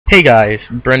Hey guys,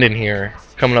 Brendan here,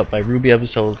 coming up by Ruby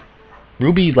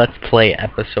Let's Play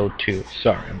episode 2.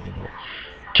 Sorry, I'm a little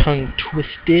tongue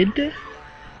twisted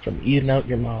from eating out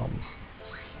your mom.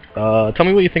 Tell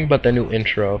me what you think about the new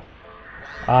intro.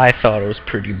 I thought it was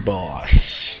pretty boss.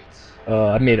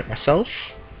 I made it myself.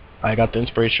 I got the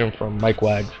inspiration from Mike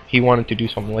Wags. He wanted to do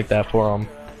something like that for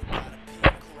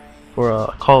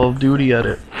a Call of Duty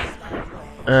edit,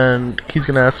 and he's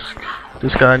gonna ask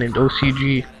this guy named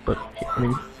OCG, but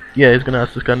yeah, he's gonna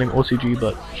ask this guy named OCG,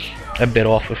 but I bit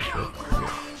off of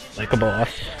it like a boss.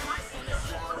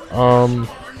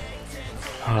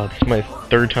 This is my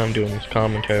third time doing this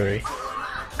commentary.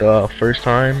 The first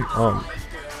time,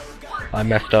 I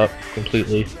messed up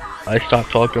completely. I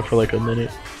stopped talking for like a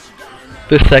minute.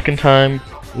 The second time,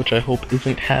 which I hope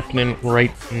isn't happening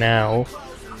right now,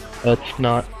 it's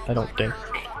not, I don't think.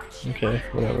 Okay,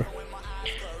 whatever.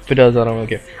 If it does, I don't really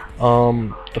care.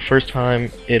 The first time,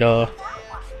 it,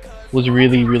 was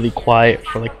really quiet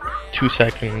for like 2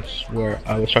 seconds where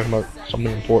I was talking about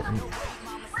something important.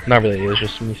 Not really, it was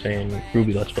just me saying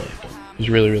Ruby Let's Play, but it was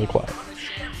really quiet.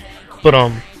 But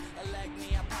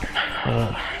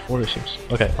what are some,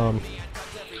 okay,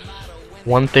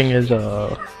 one thing is,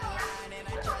 I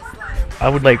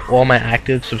would like all my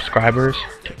active subscribers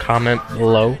to comment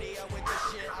below,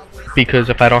 because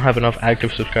if I don't have enough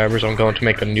active subscribers, I'm going to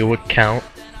make a new account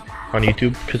on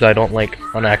YouTube, because I don't like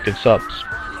unactive subs.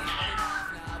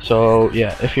 So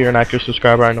yeah, if you're an active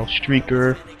subscriber, I know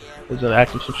Streaker is an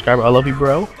active subscriber. I love you,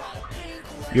 bro.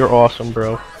 You're awesome,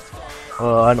 bro.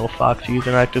 I know Foxy is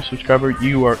an active subscriber.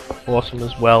 You are awesome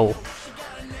as well.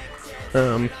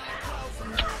 I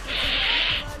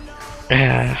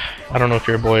don't know if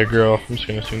you're a boy or girl. I'm just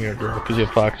gonna assume you're a girl because you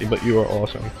have Foxy, but you are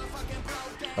awesome.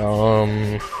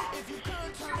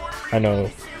 I know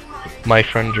my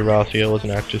friend Gerasio was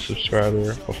an active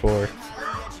subscriber before.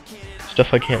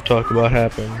 Stuff I can't talk about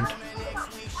happened.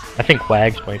 I think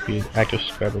Wags might be an active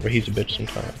subscriber, but he's a bitch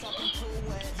sometimes.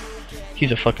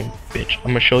 He's a fucking bitch. I'm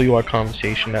gonna show you our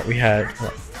conversation that we had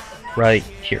right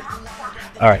here.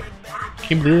 Alright.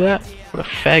 Can you believe that? What a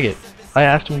faggot. I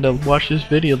asked him to watch this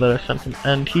video that I sent him,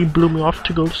 and he blew me off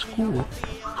to go to school.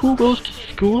 Who goes to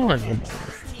school anymore?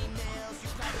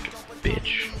 Fucking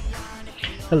bitch.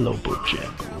 Hello,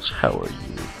 Bojangles. How are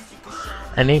you?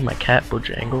 I named my cat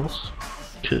Bojangles,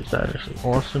 because that is an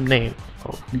awesome name.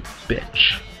 Oh, you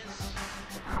bitch.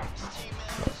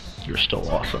 You're still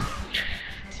awesome.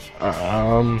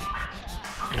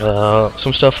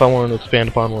 Some stuff I wanted to expand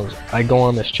upon was I go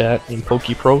on this chat named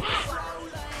PokeProf,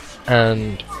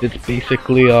 and it's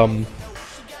basically a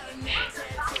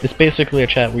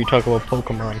chat where you talk about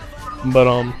Pokemon. But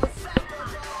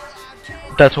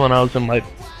that's when I was in my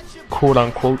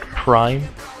quote-unquote prime.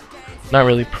 Not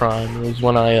really prime. It was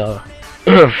when I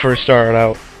first started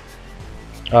out.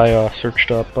 I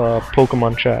searched up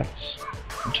Pokemon chats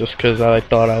just because I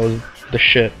thought I was the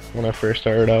shit when I first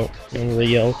started out. And I was like,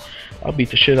 yo, I'll beat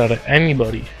the shit out of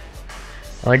anybody.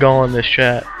 I go on this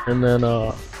chat, and then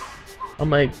I'm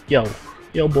like, yo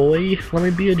boy, let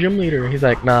me be a gym leader. He's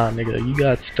like, nah nigga, you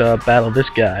got to battle this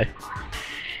guy.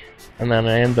 And then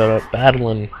I ended up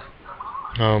battling,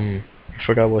 I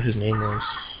forgot what his name was.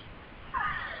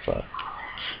 Fuck.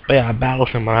 But yeah, I battled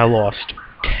him and I lost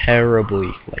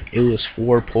terribly. Like, it was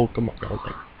 4 Pokemon. I was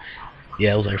like,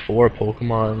 yeah, it was like 4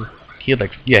 Pokemon. He had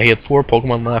 4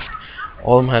 Pokemon left.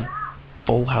 All of them had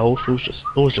full health. It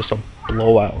was just a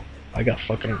blowout. I got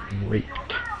fucking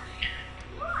raped.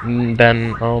 And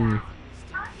then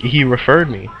he referred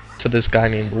me to this guy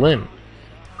named Lynn,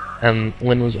 and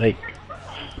Lynn was like,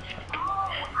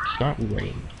 it's not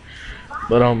Rain,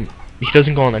 but he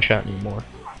doesn't go on that chat anymore.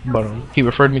 But he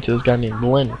referred me to this guy named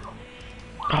Lynn.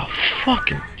 Oh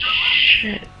fucking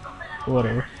shit.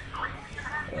 Whatever.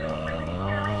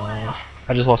 I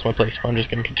just lost my place, but I'm just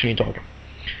gonna continue talking.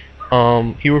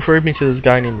 He referred me to this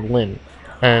guy named Lynn,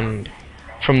 and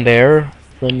from there,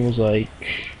 Lynn was like,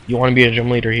 you want to be a gym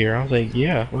leader here? I was like,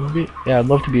 yeah, I'd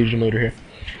love to be a gym leader here.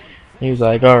 And he was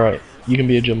like, alright, you can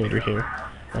be a gym leader here.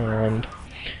 And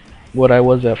what I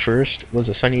was at first was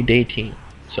a Sunny Day team,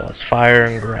 so it's fire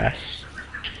and grass.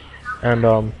 And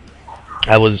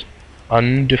I was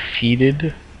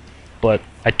undefeated, but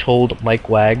I told Mike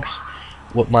Wags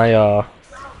what my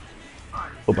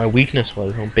weakness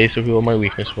was. And basically what my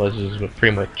weakness was is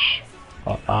pretty much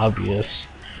obvious.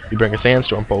 You bring a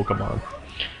sandstorm Pokemon,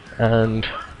 and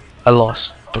I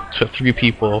lost to 3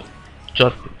 people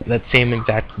just that same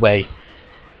exact way.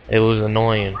 It was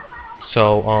annoying.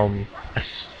 So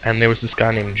and there was this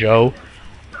guy named Joe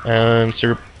and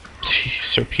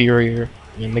Superior,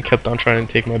 and they kept on trying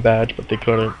to take my badge, but they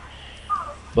couldn't.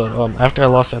 But after I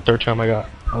lost that 3rd time, I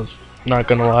was not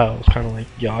gonna lie, I was kind of like,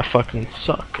 yeah, I fucking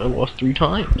suck. I lost 3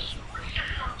 times.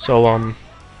 So I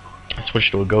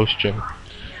switched to a ghost gym,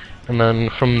 and then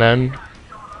from then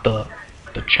the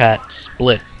chat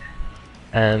split,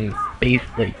 and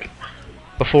like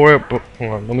hold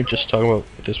on, let me just talk about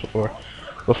this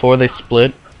before they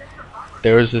split.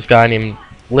 There was this guy named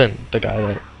Lynn, the guy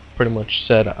that pretty much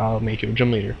said, I'll make you a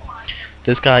gym leader.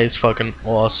 This guy is fucking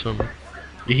awesome.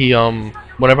 He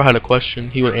whenever I had a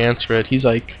question, he would answer it. He's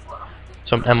like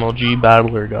some MLG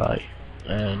battler guy,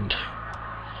 and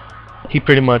he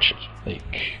pretty much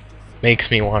like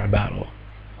makes me want to battle.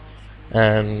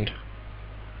 And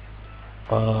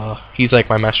he's like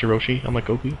my Master Roshi. I'm like,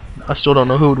 okay. I still don't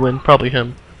know who would win. Probably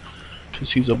him,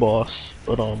 cause he's a boss.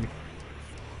 But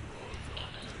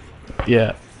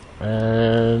yeah.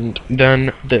 And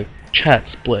then the chat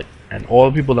split, and all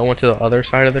the people that went to the other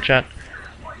side of the chat,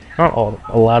 not all,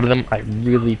 a lot of them, I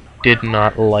really did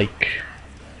not like.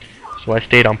 So I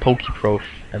stayed on PokeProf,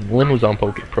 and Lynn was on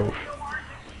PokeProf.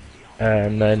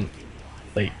 And then,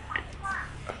 like,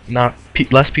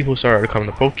 less people started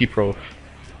coming to PokeProf.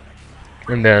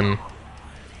 And then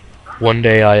one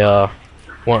day I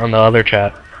went on the other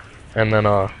chat, and then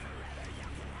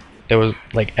there was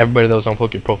like everybody that was on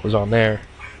PokeProf was on there,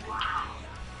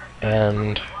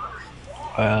 and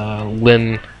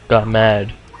Lynn got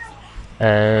mad,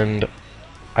 and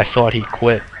I thought he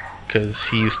quit because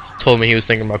he told me he was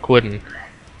thinking about quitting,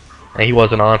 and he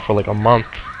wasn't on for like a month.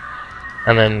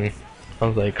 And then I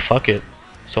was like, fuck it,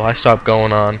 so I stopped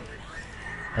going on.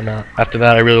 And after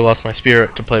that, I really lost my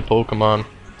spirit to play Pokemon.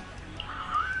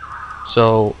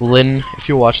 So, Lynn, if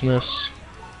you're watching this,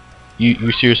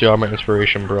 you seriously are my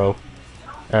inspiration, bro.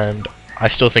 And I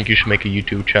still think you should make a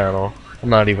YouTube channel. I'm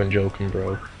not even joking,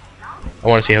 bro. I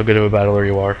want to see how good of a battler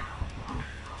you are.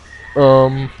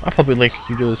 I'll probably link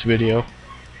you to this video.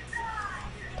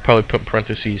 I'll probably put in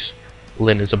parentheses,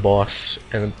 Lynn is a boss,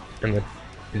 in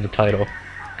the title.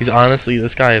 Because honestly,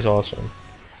 this guy is awesome.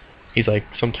 He's like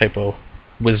some type of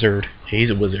wizard. He's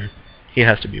a wizard. He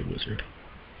has to be a wizard.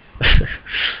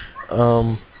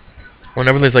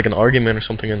 Whenever there's like an argument or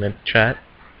something in the chat,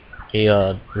 he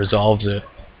resolves it.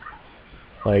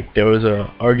 Like there was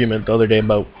a argument the other day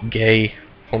about gay,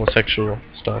 homosexual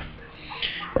stuff.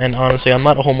 And honestly, I'm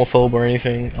not a homophobe or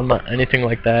anything. I'm not anything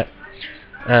like that.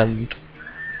 And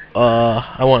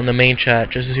I went in the main chat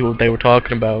just to see what they were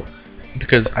talking about,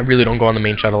 because I really don't go on the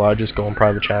main chat a lot. I just go in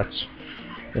private chats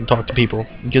and talk to people,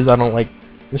 because I don't like.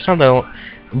 It's not that I don't,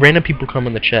 random people come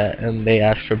in the chat and they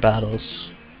ask for battles,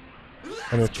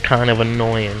 and it's kind of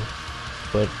annoying.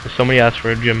 But if somebody asks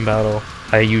for a gym battle,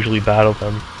 I usually battle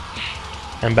them.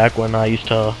 And back when I used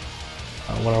to,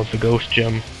 when I was the Ghost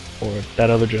Gym or that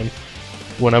other gym,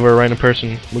 whenever a random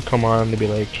person would come on, they'd be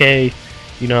like, "Hey,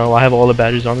 you know, I have all the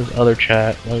badges on this other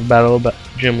chat. I battle a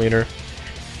gym leader,"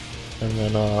 and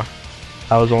then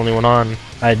I was the only one on.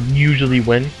 I'd usually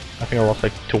win. I think I lost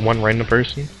like to one random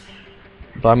person,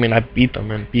 but I mean I beat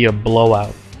them and be a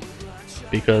blowout,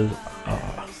 because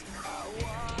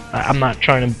I'm not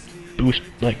trying to boost,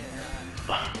 like,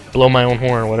 blow my own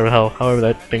horn or whatever the hell, however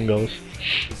that thing goes.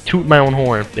 Toot my own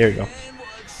horn. There you go.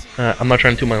 I'm not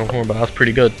trying to toot my own horn, but I was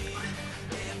pretty good.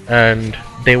 And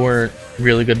they weren't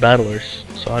really good battlers,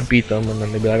 so I'd beat them, and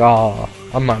then they'd be like, "Oh,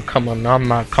 I'm not coming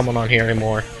on here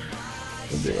anymore."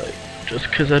 I'd be like,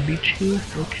 "Just 'cause I beat you?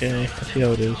 Okay, I see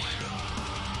how it is."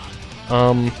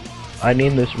 I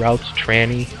named this Routes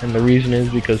Tranny, and the reason is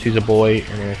because he's a boy,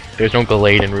 and there's no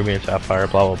Gallade in Ruby and Sapphire,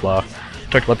 blah blah blah.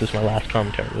 I talked about this in my last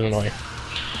commentary, it was annoying.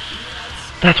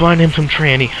 That's why I named him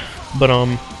Tranny. But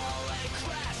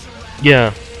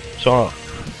yeah, so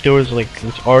there was like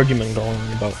this argument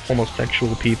going about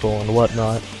homosexual people and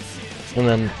whatnot, and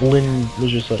then Lynn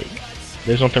was just like,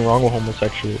 "There's nothing wrong with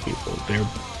homosexual people. They're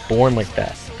born like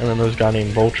that." And then there was a guy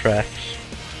named Voltrax.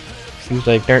 He was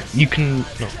like, "There, you can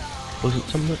no, was it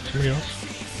somebody else?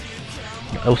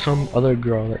 It was some other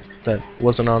girl that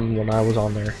wasn't on when I was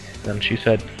on there." And she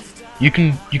said, you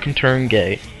can turn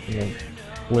gay." And then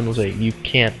Lynn was like, "You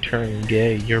can't turn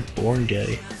gay. You're born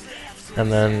gay."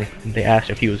 And then they asked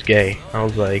if he was gay. I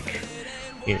was like,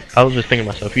 yeah, I was just thinking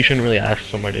to myself, you shouldn't really ask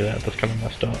somebody that. That's kind of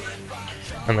messed up.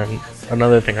 And then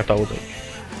another thing I thought was like,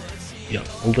 yeah,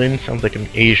 Lynn sounds like an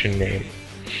Asian name,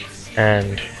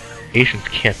 and Asians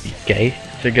can't be gay.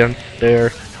 It's against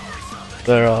their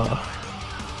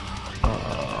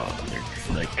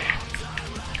like,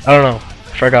 I don't know.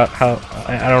 I forgot how.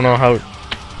 I don't know how.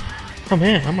 Oh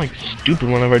man, I'm like stupid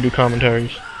whenever I do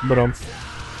commentaries. But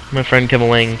my friend Kevin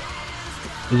Lang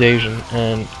is Asian,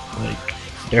 and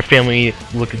like their family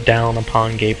looks down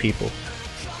upon gay people.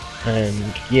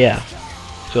 And yeah,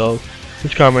 so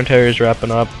this commentary is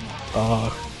wrapping up.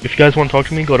 If you guys want to talk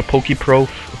to me, go to PokeProf.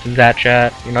 It's a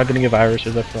chat. You're not gonna get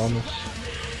viruses, I promise.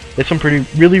 There's some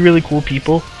really cool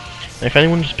people. And if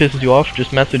anyone just pisses you off,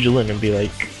 just message Lynn and be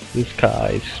like, this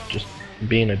guy's just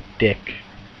being a dick.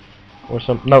 Or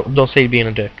some. No, don't say being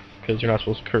a dick, because you're not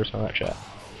supposed to curse on that chat.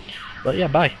 But yeah,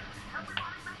 bye.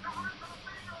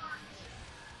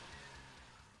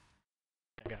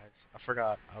 Guys, I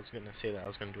forgot I was gonna say that I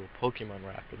was gonna do a Pokemon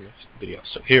rap in this video,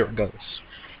 so here it goes.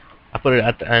 I put it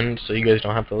at the end so you guys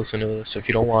don't have to listen to this if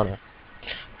you don't wanna.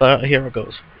 But here it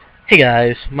goes. Hey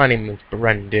guys, my name is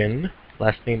Brendan.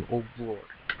 Last name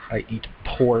O'Rourke. I eat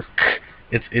pork.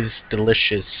 It is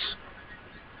delicious.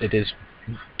 It is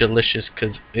delicious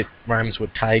because it rhymes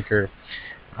with tiger.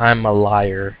 I'm a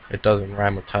liar. It doesn't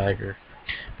rhyme with tiger.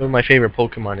 But my favorite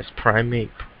Pokemon is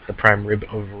Primeape, the prime rib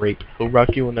of rape. He'll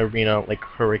rock you in the arena like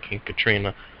Hurricane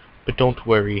Katrina. But don't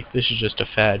worry, this is just a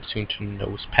fad soon to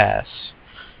nose pass.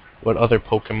 What other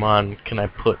Pokemon can I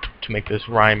put to make this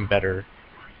rhyme better?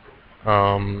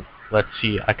 Let's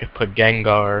see, I could put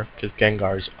Gengar, because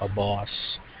Gengar's a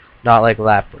boss. Not like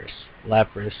Lapras.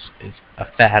 Lapras is a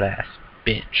fat ass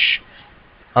bitch.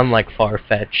 Unlike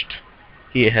Farfetch'd,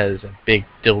 he has a big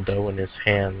dildo in his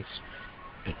hands.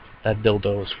 That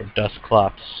dildo is for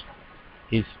Dusclops.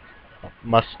 He's a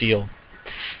musty old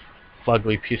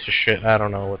fugly piece of shit. I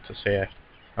don't know what to say.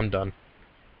 I'm done.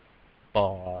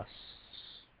 Boss.